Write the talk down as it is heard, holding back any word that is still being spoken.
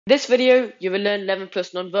In this video, you will learn 11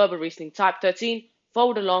 plus nonverbal reasoning type 13,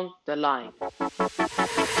 fold along the line.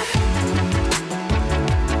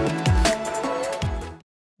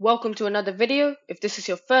 Welcome to another video. If this is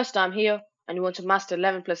your first time here and you want to master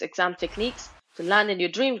 11 plus exam techniques to land in your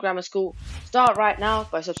dream grammar school, start right now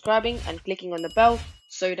by subscribing and clicking on the bell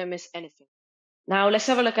so you don't miss anything. Now let's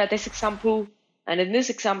have a look at this example. And in this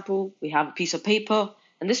example, we have a piece of paper,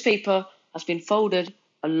 and this paper has been folded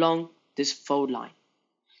along this fold line.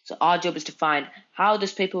 So our job is to find how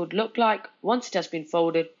this paper would look like once it has been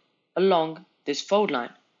folded along this fold line.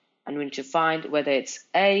 And we need to find whether it's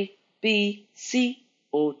A, B, C,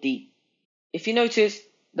 or D. If you notice,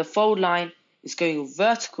 the fold line is going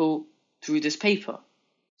vertical through this paper.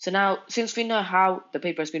 So now, since we know how the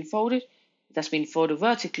paper has been folded, it has been folded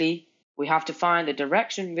vertically, we have to find the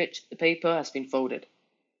direction in which the paper has been folded.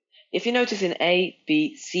 If you notice in A,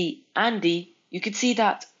 B, C, and D, you can see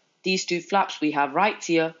that these two flaps we have right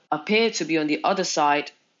here appear to be on the other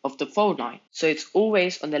side of the fold line. So it's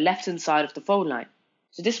always on the left-hand side of the fold line.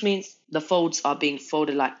 So this means the folds are being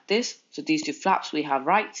folded like this. So these two flaps we have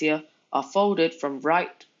right here are folded from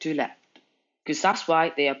right to left, because that's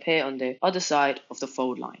why they appear on the other side of the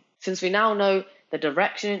fold line. Since we now know the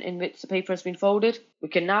direction in which the paper has been folded, we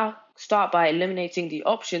can now start by eliminating the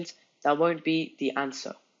options that won't be the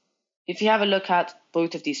answer. If you have a look at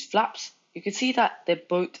both of these flaps, you can see that they're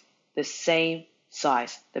both the same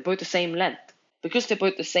size. They're both the same length. Because they're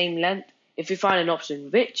both the same length, if we find an option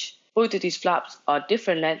in which both of these flaps are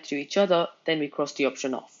different length to each other, then we cross the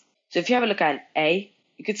option off. So if you have a look at an A,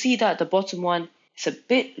 you can see that the bottom one is a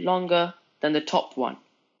bit longer than the top one.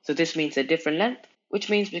 So this means they're different length, which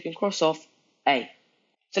means we can cross off A.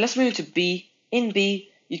 So let's move to B. In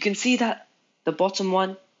B, you can see that the bottom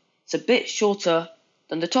one is a bit shorter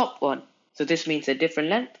than the top one. So this means they're different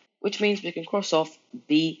length, which means we can cross off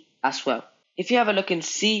B as well. If you have a look in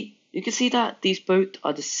C, you can see that these both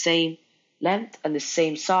are the same length and the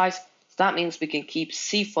same size. So that means we can keep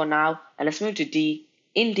C for now. And let's move to D.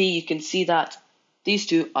 In D, you can see that these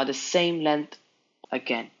two are the same length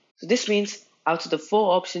again. So this means out of the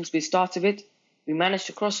four options we started with, we managed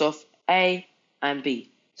to cross off A and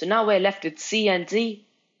B. So now we're left with C and D.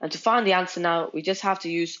 And to find the answer now, we just have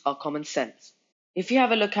to use our common sense. If you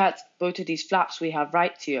have a look at both of these flaps we have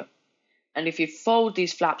right here, and if you fold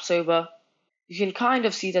these flaps over, you can kind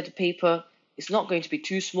of see that the paper is not going to be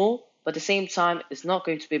too small, but at the same time, it's not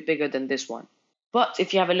going to be bigger than this one. But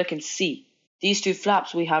if you have a look in C, these two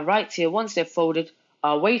flaps we have right here, once they're folded,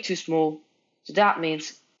 are way too small. So that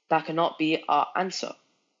means that cannot be our answer.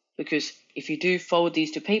 Because if you do fold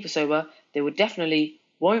these two papers over, they would definitely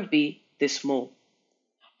won't be this small.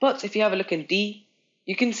 But if you have a look in D,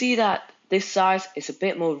 you can see that this size is a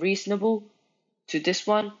bit more reasonable to this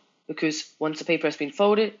one, because once the paper has been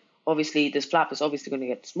folded, obviously this flap is obviously going to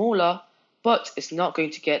get smaller, but it's not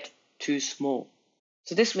going to get too small.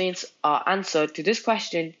 So this means our answer to this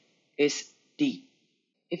question is D.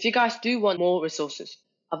 If you guys do want more resources,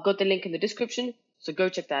 I've got the link in the description, so go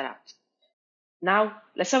check that out. Now,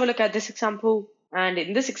 let's have a look at this example. And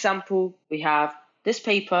in this example, we have this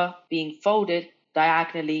paper being folded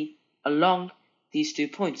diagonally along these 2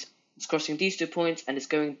 points. It's crossing these 2 points and it's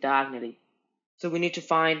going diagonally. So we need to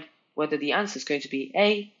find whether the answer is going to be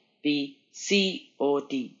A, B, C, or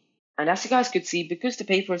D. And as you guys could see, because the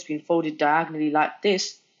paper has been folded diagonally like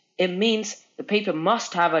this, it means the paper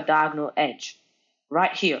must have a diagonal edge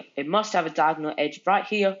right here. It must have a diagonal edge right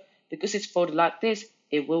here. Because it's folded like this,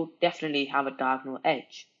 it will definitely have a diagonal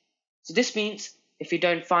edge. So this means if you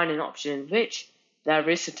don't find an option in which there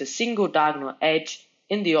isn't a single diagonal edge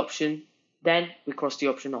in the option, then we cross the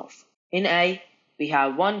option off. In A, we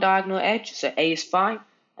have one diagonal edge, so A is fine,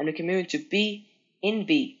 and we can move into B. In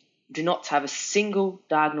B, we do not have a single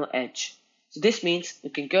diagonal edge. So this means we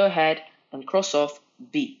can go ahead and cross off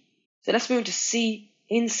B. So let's move into C.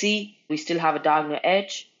 In C, we still have a diagonal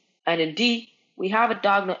edge, and in D, we have a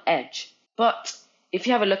diagonal edge. But if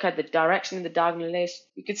you have a look at the direction in the diagonal is,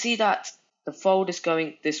 you can see that the fold is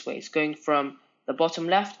going this way. It's going from the bottom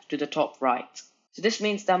left to the top right. So this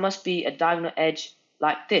means there must be a diagonal edge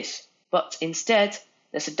like this. But instead,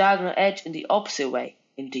 there's a diagonal edge in the opposite way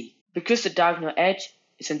in D. Because the diagonal edge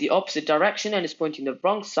is in the opposite direction and is pointing the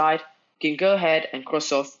wrong side, you can go ahead and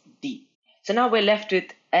cross off D. So now we're left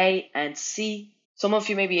with A and C. Some of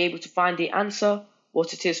you may be able to find the answer,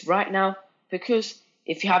 what it is right now, because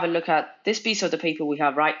if you have a look at this piece of the paper we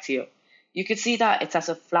have right here, you can see that it has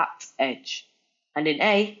a flat edge. And in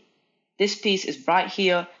A, this piece is right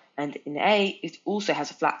here, and in A, it also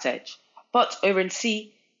has a flat edge. But over in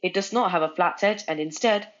C, it does not have a flat edge, and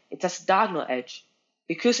instead, it has a diagonal edge.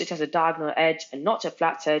 Because it has a diagonal edge and not a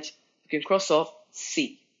flat edge, we can cross off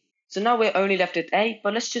C. So now we're only left with A,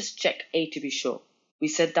 but let's just check A to be sure. We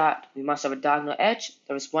said that we must have a diagonal edge.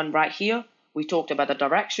 There is one right here. We talked about the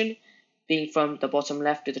direction being from the bottom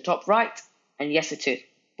left to the top right. And yes, it is.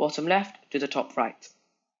 Bottom left to the top right.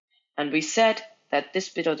 And we said that this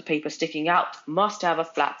bit of the paper sticking out must have a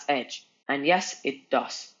flat edge. And yes, it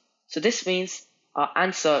does. So this means our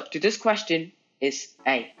answer to this question is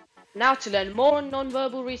A. Now to learn more on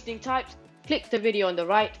non-verbal reasoning types, click the video on the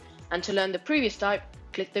right, and to learn the previous type,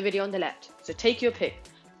 click the video on the left. So take your pick.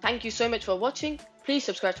 Thank you so much for watching. Please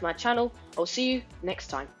subscribe to my channel. I'll see you next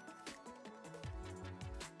time.